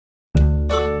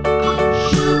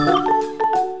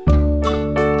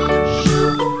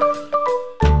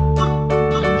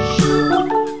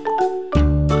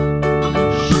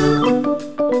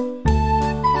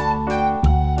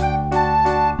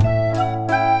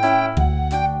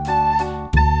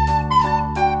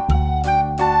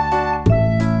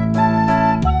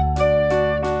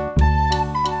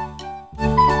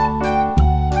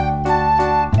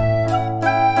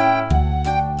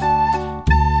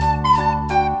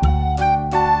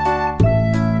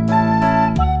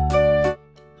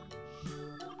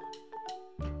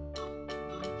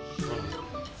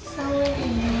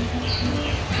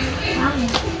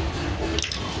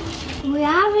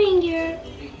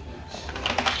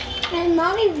And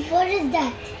mommy, what is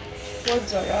that? What,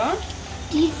 Zara?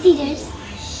 Do you see this?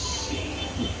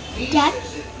 That?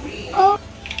 Oh.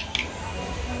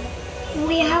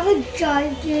 We have a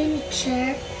giant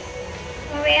chair.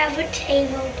 And we have a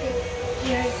table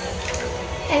here.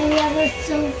 And we have a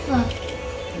sofa.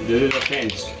 This is a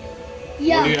fence.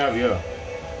 Yeah. What do you have here?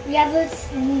 We have a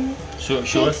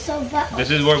Sure. sofa. This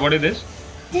is what is this?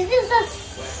 This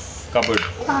is Cupboard. a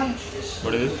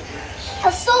What is this?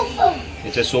 a sofa.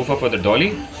 It's a sofa for the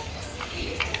dolly.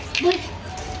 But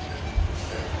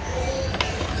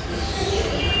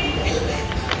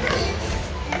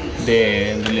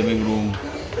There in the living room.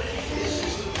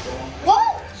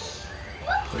 what?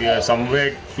 We are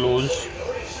somewhere close.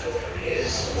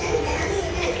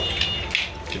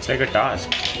 It's like a task.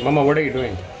 Mama, what are you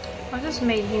doing? I'm just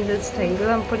making this table.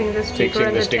 I'm putting the sticker Fixing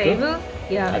on the the sticker? table.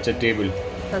 Yeah, That's a table.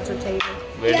 that's a table.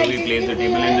 Where do we place the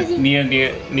table? In the,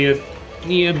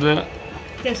 near the.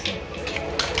 Yes.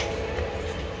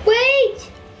 Wait!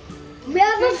 We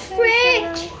have a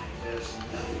fridge.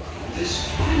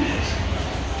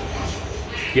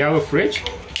 You have a fridge?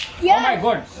 Yeah. Oh my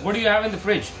God! What do you have in the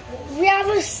fridge? We have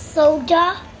a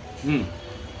soda Hmm.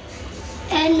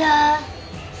 and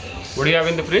What do you have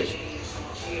in the fridge?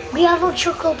 we have a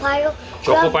choco pie.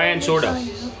 Choco pie and soda.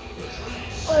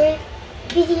 Or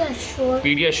Pediasure.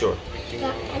 Pediasure.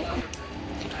 Yeah, and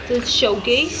This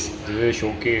showcase. This is a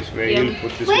showcase where Yeah. you'll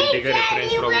put this. We'll wait, take a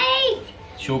reference Daddy, from. wait!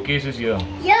 Showcase is here.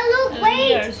 Yeah, look, wait!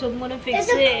 Here, so I'm gonna fix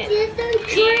There's it. a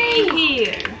tree.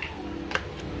 Here.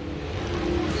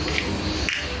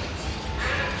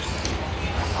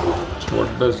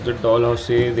 What does the dollhouse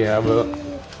say? They have a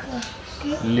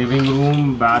living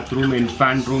room, bathroom,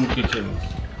 infant room, kitchen.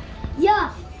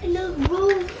 Yeah, in the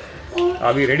room. Or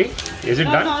Are we ready? Is it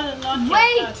done? Not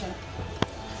wait!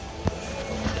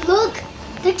 Look,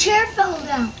 the chair fell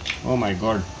down. Oh my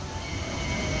God.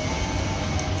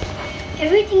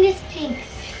 Everything is pink.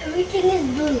 Everything is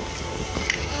blue.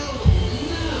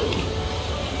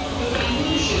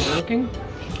 Working?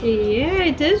 Yeah,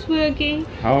 it is working.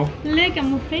 How? Look,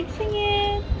 I'm fixing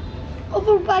it.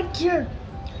 Over back here.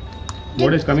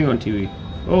 What is coming on TV?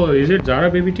 Oh, is it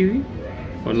Zara Baby TV?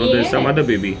 Oh no, there's some Yes. other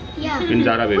baby Yeah. in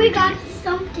Zara Baby We TV. got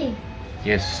something.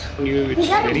 Yes. It's We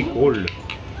got it. very cold.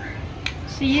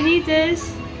 So you need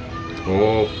this.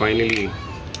 Oh, finally.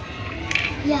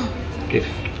 Yeah. If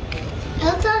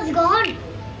Elsa's gone.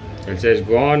 it says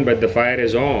gone, but the fire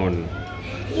is on.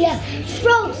 Yeah.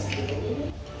 Froze.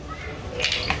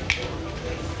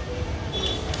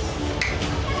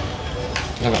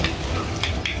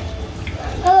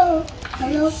 Oh,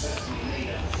 hello.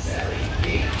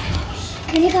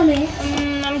 Can you come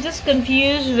in? I'm just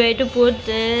confused where to put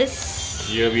this.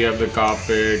 Here we have the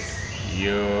carpet.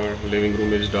 Here, living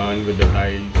room is done with the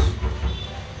tiles.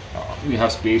 We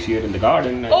have space here in the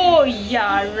garden. Oh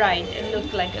yeah, right. It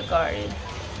looked like a garden.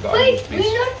 Garden Wait, space.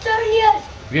 we're not done yet.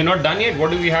 We are not done yet. What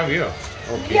do we have here?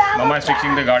 Okay. Yeah, Mama is but-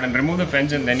 fixing the garden. Remove the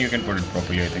fence and then you can put it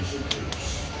properly, I think.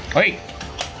 Hey!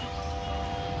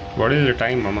 What is the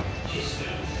time, Mama?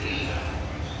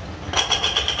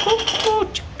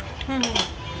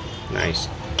 Nice.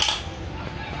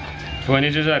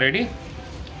 Furnitures are ready?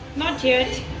 Not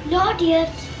yet. Not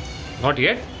yet. Not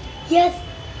yet? Yes.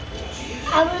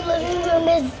 Our living room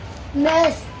is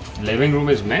mess. Living room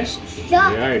is mess?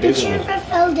 Yeah, it the is a chair mess.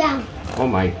 fell down. Oh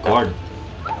my God.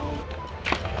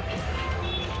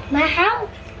 My house.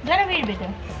 Gotta wait a bit.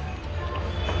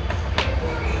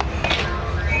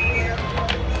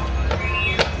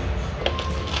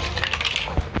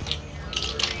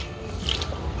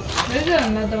 Where's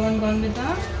another one gone with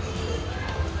that?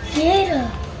 Later.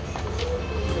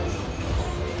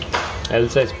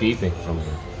 Elsa is peeping from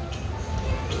here.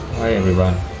 Hi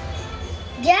everyone.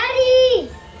 Daddy!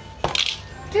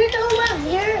 There's no one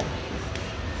here.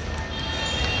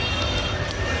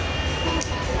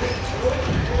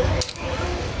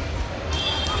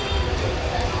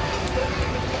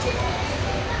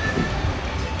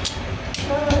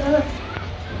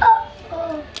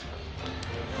 Uh-oh.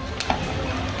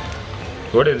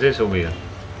 What is this over here?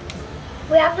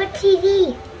 We have a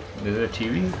TV. This is a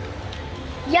TV?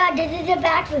 Yeah, this is a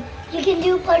bathroom. You can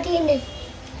do party in this.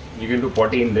 You can do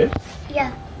potty in this?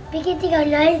 Yeah, we can take a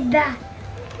nice bath.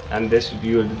 And this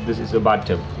is a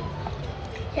bathtub.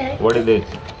 Yeah, What is this?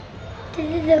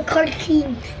 This is a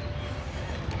cartoon.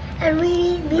 And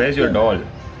we Where's your doll?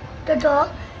 The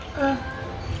doll.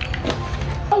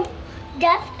 Oh,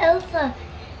 that's Elsa.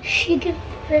 She can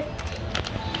fit.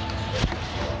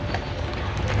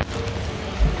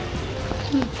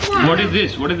 What is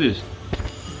this? What is this?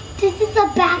 This is a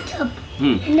bathtub.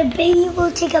 And the baby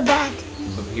will take a bath.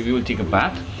 You will take a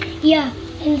bath? Yeah.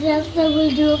 And Elsa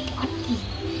will do a potty.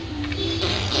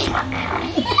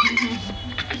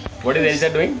 What is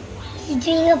Elsa doing? She's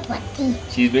doing a potty.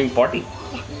 She's doing potty.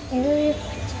 Yeah.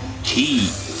 Eee,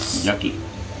 yucky.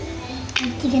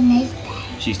 Take a nice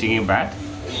bath. She's taking a bath.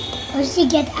 Or she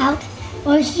get out,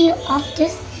 or she off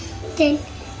this, then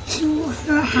to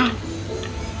her hand.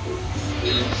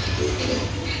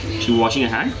 She washing her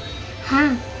hand.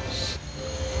 Huh?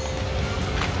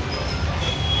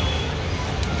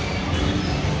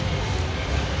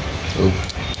 Oh.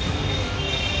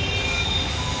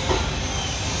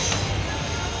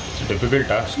 It's a difficult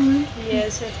task.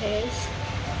 Yes, it is.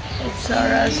 It's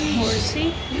Zara's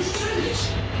horsey.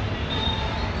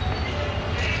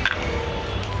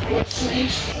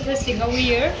 Interesting. Over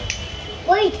here.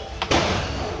 Wait!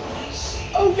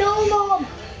 Oh no, Mom!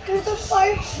 There's a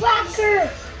firecracker!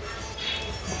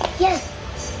 Yes!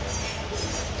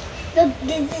 Look,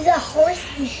 this is a horse.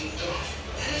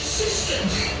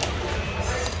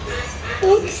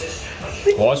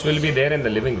 Oops! Horse will be there in the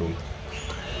living room.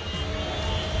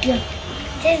 Look,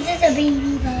 this is a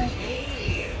baby bird.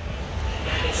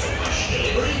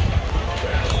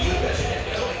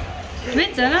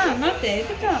 Wait, Zara, not there.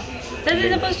 That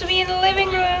is supposed to be in the living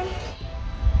room.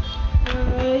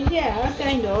 Yeah,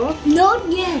 kind of. Not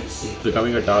yet! It's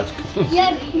becoming a task.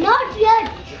 Not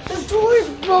yet! The door is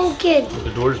broken.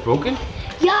 The door is broken?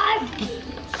 Yeah,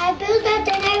 I built that,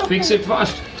 then I Fix it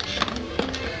fast.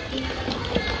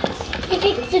 I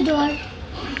fixed the door.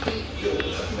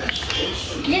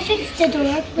 Can I fix the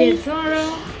door, please? Yes, Zara.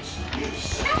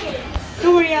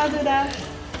 Don't worry, I'll do that.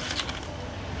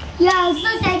 Yeah, I was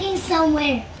just hiding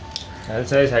somewhere.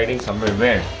 Elsa is hiding somewhere.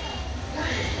 Where?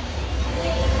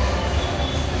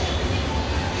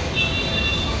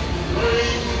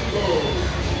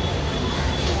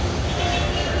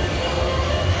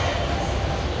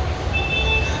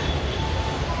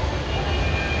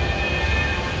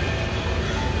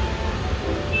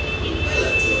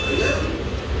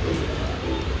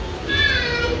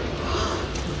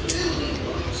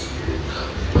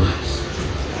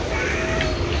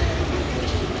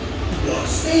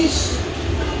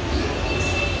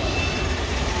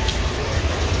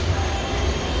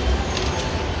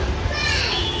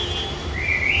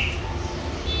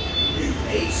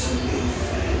 Made some new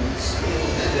friends,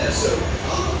 and they're so